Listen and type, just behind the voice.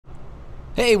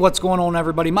Hey, what's going on,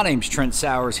 everybody? My name's Trent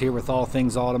Sowers here with All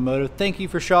Things Automotive. Thank you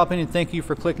for shopping and thank you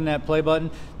for clicking that play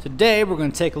button. Today we're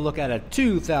going to take a look at a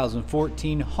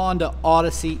 2014 Honda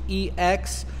Odyssey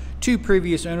EX. Two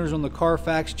previous owners on the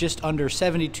Carfax, just under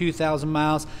 72,000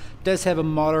 miles. Does have a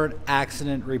moderate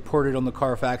accident reported on the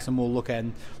Carfax, and we'll look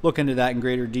into that in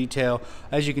greater detail.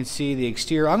 As you can see, the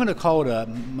exterior, I'm going to call it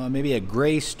maybe a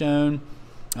gray stone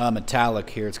metallic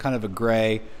here. It's kind of a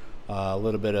gray, a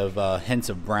little bit of hints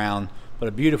of brown. But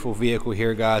a beautiful vehicle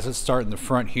here, guys. Let's start in the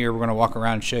front here. We're going to walk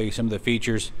around and show you some of the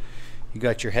features. You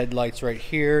got your headlights right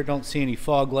here. Don't see any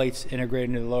fog lights integrated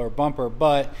into the lower bumper,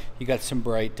 but you got some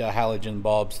bright halogen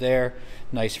bulbs there.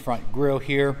 Nice front grille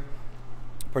here.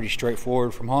 Pretty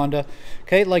straightforward from Honda.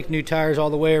 Okay, like new tires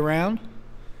all the way around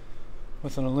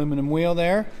with an aluminum wheel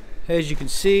there. As you can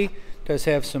see, it does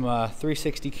have some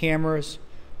 360 cameras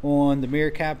on the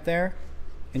mirror cap there.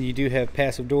 And you do have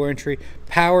passive door entry,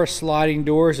 power sliding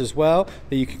doors as well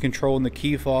that you can control in the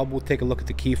key fob. We'll take a look at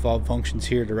the key fob functions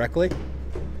here directly.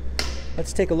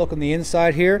 Let's take a look on the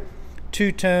inside here.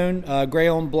 Two-tone gray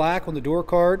on black on the door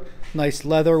card. Nice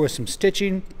leather with some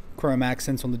stitching, chrome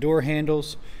accents on the door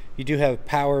handles. You do have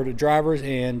power to drivers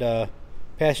and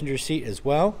passenger seat as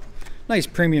well. Nice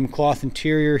premium cloth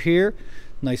interior here.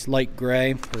 Nice light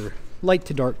gray or light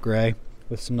to dark gray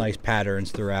with some nice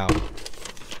patterns throughout.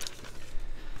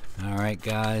 Alright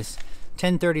guys,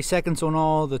 10-30 seconds on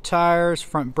all the tires.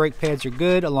 Front brake pads are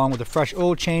good, along with a fresh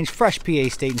oil change, fresh PA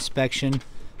state inspection,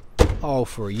 all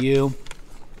for you.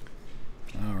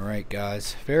 Alright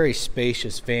guys, very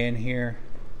spacious van here.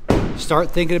 Start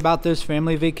thinking about those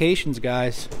family vacations,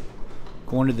 guys.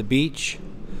 Going to the beach.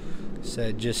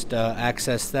 So just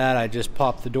access that. I just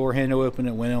popped the door handle open,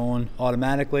 it went on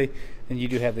automatically, and you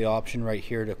do have the option right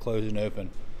here to close and open.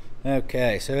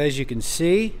 Okay, so as you can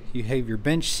see, you have your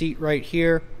bench seat right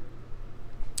here,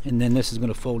 and then this is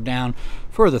going to fold down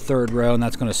for the third row, and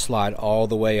that's going to slide all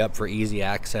the way up for easy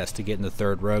access to get in the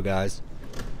third row, guys.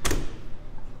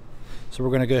 So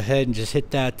we're going to go ahead and just hit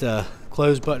that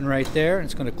close button right there.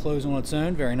 It's going to close on its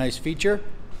own. Very nice feature.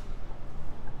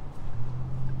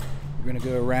 We're going to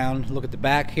go around, look at the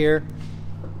back here.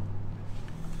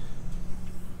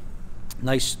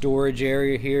 Nice storage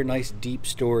area here, nice deep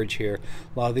storage here.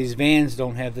 A lot of these vans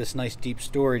don't have this nice deep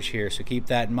storage here, so keep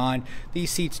that in mind.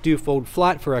 These seats do fold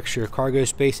flat for extra cargo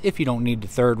space if you don't need the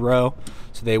third row,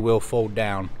 so they will fold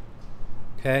down.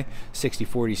 Okay,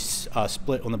 60-40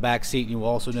 split on the back seat. You will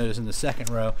also notice in the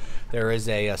second row there is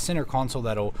a center console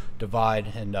that'll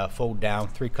divide and fold down.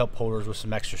 3 cup holders with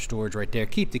some extra storage right there.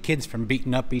 Keep the kids from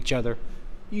beating up each other.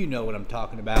 You know what I'm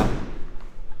talking about.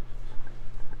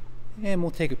 And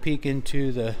we'll take a peek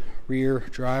into the rear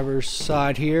driver's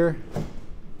side here.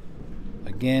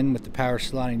 Again, with the power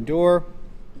sliding door.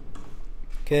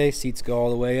 Okay, seats go all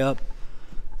the way up.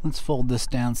 Let's fold this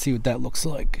down, see what that looks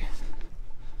like.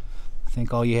 I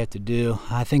think all you have to do,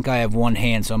 I think I have one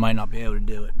hand, so I might not be able to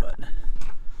do it, but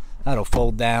that'll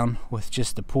fold down with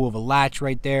just the pull of a latch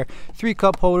right there. 3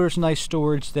 cup holders, nice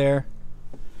storage there.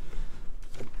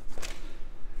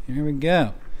 Here we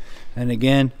go. And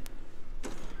again,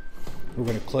 we're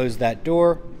going to close that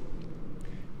door.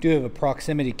 Do have a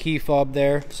proximity key fob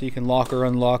there, so you can lock or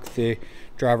unlock the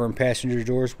driver and passenger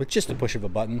doors with just a push of a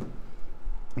button.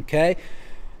 Okay,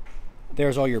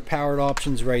 there's all your powered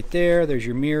options right there. There's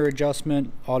your mirror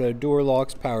adjustment, auto door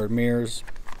locks, powered mirrors.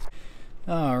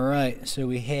 Alright, so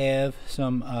we have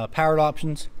some powered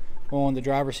options on the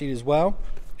driver's seat as well,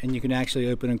 and you can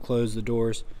actually open and close the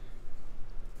doors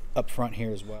up front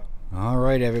here as well.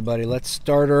 Alright everybody, let's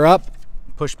start her up.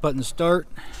 Push button start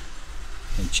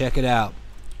and check it out.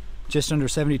 Just under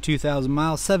 72,000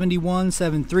 miles,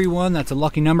 71,731. That's a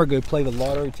lucky number. Go play the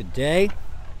lottery today.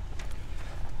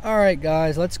 Alright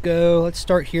guys, let's go. Let's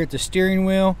start here at the steering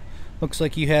wheel. Looks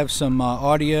like you have some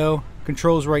audio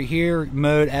controls right here,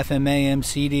 mode, FM, AM,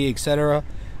 CD, etc.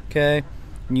 Okay,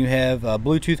 and you have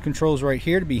Bluetooth controls right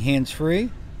here to be hands-free.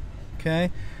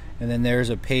 Okay, and then there's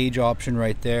a page option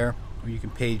right there where you can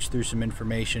page through some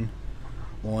information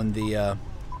on the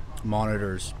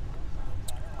monitors.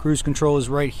 Cruise control is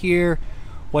right here,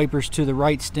 wipers to the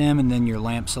right stem, and then your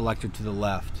lamp selector to the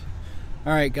left.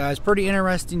 Alright guys, pretty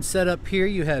interesting setup here.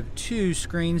 You have 2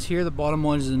 screens here. The bottom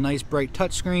one is a nice bright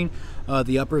touch screen.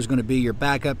 The upper is going to be your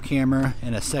backup camera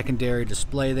and a secondary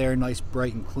display there. Nice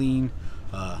bright and clean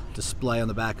display on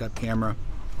the backup camera.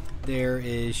 There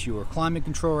is your climate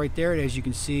control right there. As you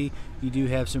can see, you do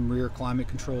have some rear climate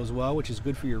control as well, which is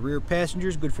good for your rear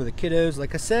passengers, good for the kiddos.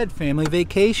 Like I said, family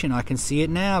vacation. I can see it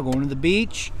now. Going to the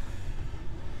beach,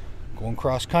 going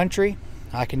cross country.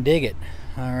 I can dig it.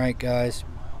 All right, guys.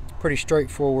 Pretty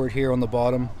straightforward here on the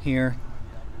bottom here.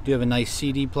 Do have a nice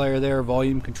CD player there,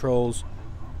 volume controls.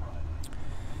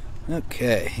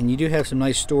 Okay, and you do have some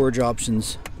nice storage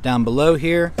options down below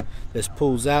here. This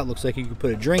pulls out, looks like you can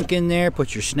put a drink in there,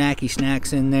 put your snacky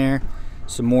snacks in there.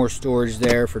 Some more storage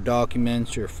there for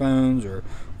documents or phones or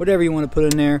whatever you want to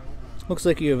put in there. Looks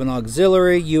like you have an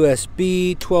auxiliary,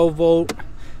 USB, 12 volt,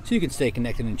 so you can stay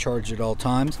connected and charged at all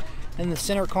times. And the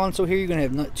center console here, you're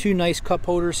going to have two nice cup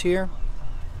holders here.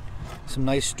 Some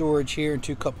nice storage here and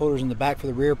two cup holders in the back for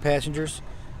the rear passengers.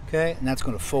 Okay, and that's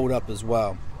going to fold up as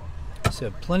well.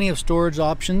 So plenty of storage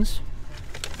options.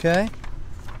 Okay.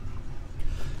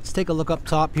 Let's take a look up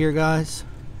top here, guys.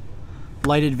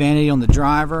 Lighted vanity on the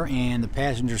driver and the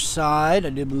passenger side,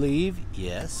 I do believe.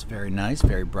 Yes, very nice,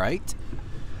 very bright.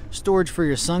 Storage for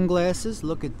your sunglasses.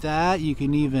 Look at that. You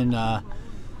can even,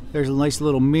 there's a nice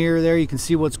little mirror there. You can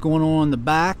see what's going on in the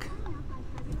back.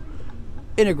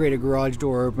 Integrated garage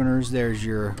door openers. There's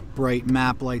your bright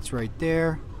map lights right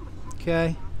there.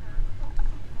 Okay.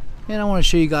 And I want to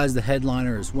show you guys the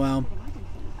headliner as well.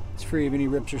 It's free of any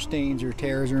rips or stains or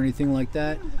tears or anything like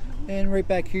that. And right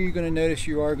back here, you're going to notice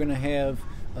you are going to have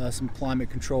some climate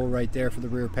control right there for the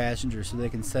rear passenger, so they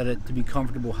can set it to be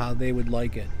comfortable how they would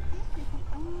like it.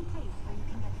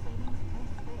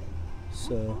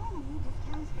 So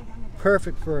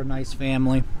perfect for a nice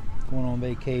family going on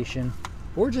vacation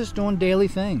or just doing daily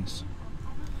things.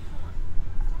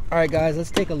 Alright guys,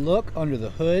 let's take a look under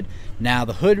the hood. Now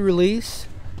the hood release,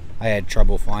 I had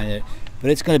trouble finding it,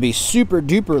 but it's going to be super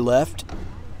duper left,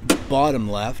 bottom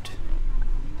left.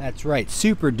 That's right,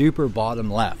 super duper bottom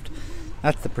left.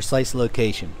 That's the precise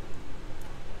location.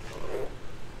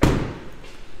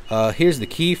 Here's the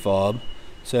key fob.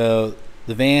 So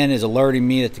the van is alerting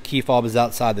me that the key fob is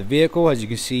outside the vehicle. As you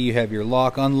can see, you have your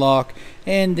lock, unlock,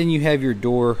 and then you have your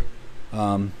door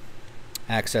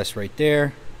access right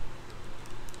there.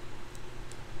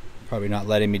 Probably not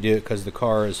letting me do it because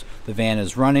the van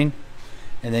is running.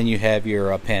 And then you have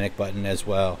your panic button as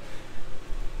well.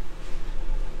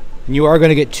 And you are going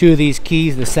to get 2 of these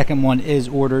keys. The second one is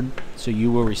ordered, so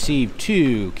you will receive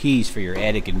 2 keys for your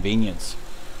added convenience.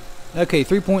 Okay,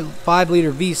 3.5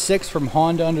 liter V6 from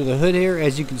Honda under the hood here.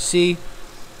 As you can see,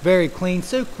 very clean.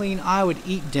 So clean, I would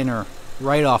eat dinner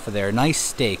right off of there. Nice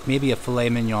steak, maybe a filet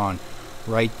mignon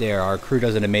right there. Our crew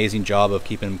does an amazing job of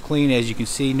keeping them clean. As you can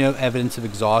see, no evidence of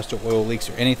exhaust or oil leaks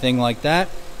or anything like that.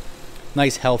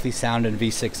 Nice, healthy sounding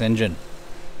V6 engine.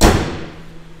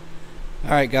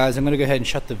 Alright guys, I'm going to go ahead and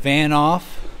shut the van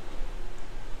off.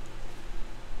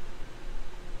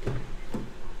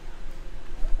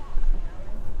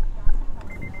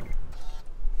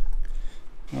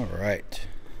 Alright.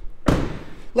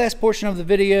 Last portion of the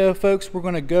video, folks, we're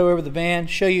going to go over the van,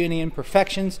 show you any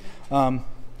imperfections.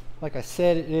 Like I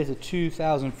said, it is a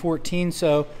 2014,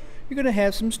 so you're going to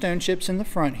have some stone chips in the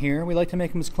front here. We like to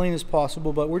make them as clean as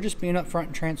possible, but we're just being upfront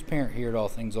and transparent here at All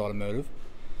Things Automotive.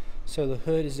 So the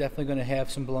hood is definitely going to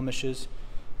have some blemishes,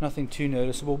 nothing too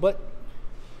noticeable, but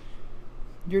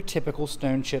your typical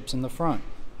stone chips in the front.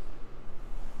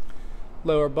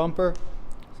 Lower bumper,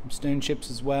 some stone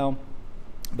chips as well,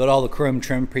 but all the chrome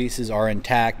trim pieces are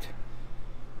intact.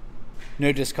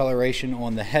 No discoloration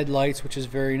on the headlights, which is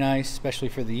very nice, especially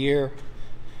for the year.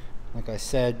 Like I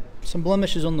said, some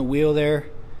blemishes on the wheel there.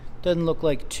 Doesn't look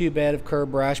like too bad of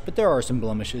curb rash, but there are some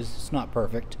blemishes. It's not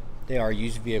perfect. They are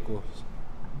used vehicles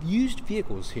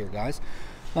here, guys.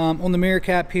 On the mirror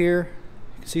cap here,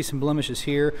 you can see some blemishes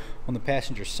here on the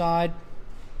passenger side.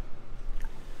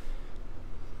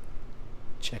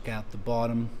 Check out the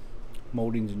bottom.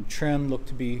 Moldings and trim look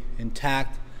to be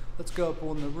intact. Let's go up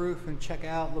on the roof and check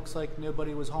out. Looks like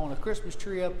nobody was hauling a Christmas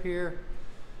tree up here.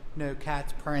 No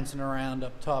cats prancing around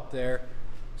up top there.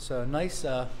 So nice,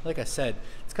 like I said,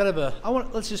 it's kind of a,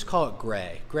 let's just call it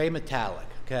gray metallic,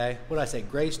 okay? What did I say,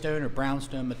 gray stone or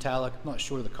brownstone metallic? I'm not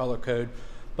sure of the color code,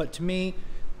 but to me,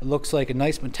 it looks like a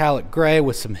nice metallic gray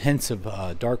with some hints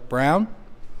of dark brown.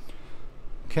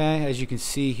 Okay, as you can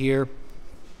see here,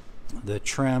 the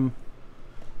trim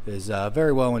is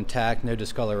very well intact, no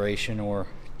discoloration or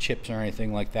chips or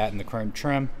anything like that in the chrome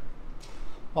trim.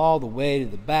 All the way to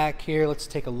the back here, let's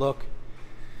take a look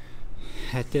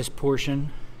at this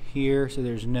portion here. So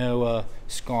there's no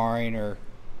scarring or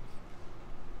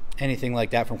anything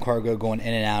like that from cargo going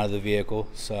in and out of the vehicle.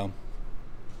 So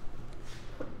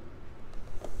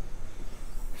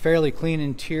fairly clean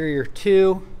interior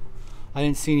too. I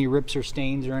didn't see any rips or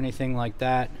stains or anything like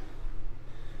that.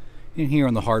 In here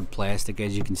on the hard plastic,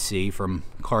 as you can see from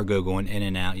cargo going in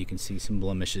and out, you can see some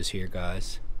blemishes here,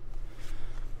 guys.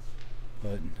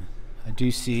 But I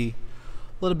do see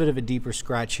a little bit of a deeper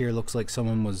scratch here. Looks like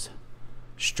someone was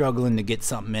struggling to get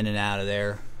something in and out of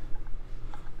there.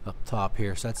 up top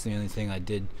here. So that's the only thing I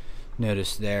did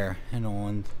notice there. And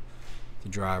on the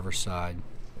driver's side,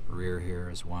 rear here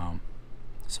as well,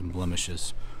 some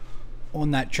blemishes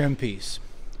on that trim piece.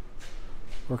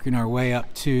 Working our way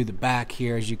up to the back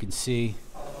here, as you can see,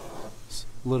 it's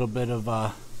a little bit of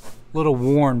a little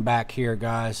worn back here,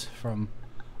 guys, from,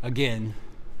 again,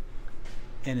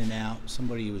 in and out.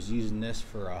 Somebody was using this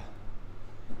for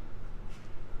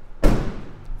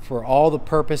all the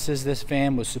purposes this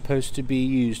van was supposed to be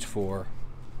used for.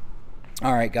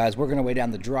 All right, guys, we're gonna way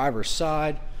down the driver's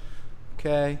side.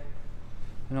 Okay,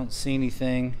 I don't see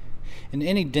anything. And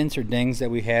any dents or dings that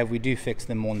we have, we do fix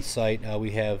them on site.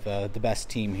 We have the best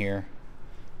team here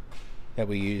that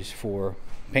we use for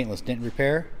paintless dent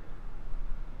repair.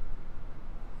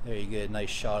 There you get a nice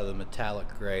shot of the metallic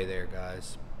gray there,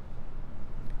 guys.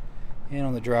 And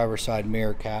on the driver's side,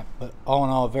 mirror cap. But all in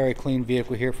all, a very clean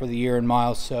vehicle here for the year and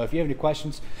miles. So if you have any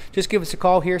questions, just give us a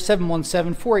call here,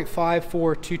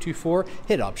 717-485-4224.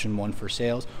 Hit option 1 for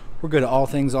sales. We're good at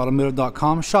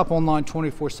allthingsautomotive.com. Shop online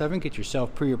 24/7. Get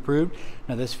yourself pre-approved.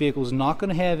 Now, this vehicle is not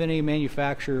going to have any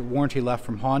manufacturer warranty left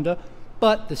from Honda,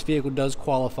 but this vehicle does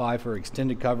qualify for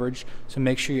extended coverage. So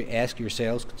make sure you ask your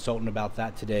sales consultant about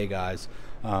that today, guys.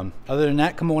 Other than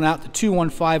that, come on out to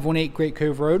 21518 Great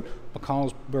Cove Road,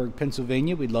 McConnellsburg,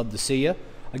 Pennsylvania. We'd love to see you.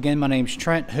 Again, my name's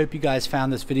Trent. Hope you guys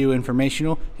found this video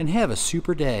informational, and have a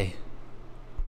super day.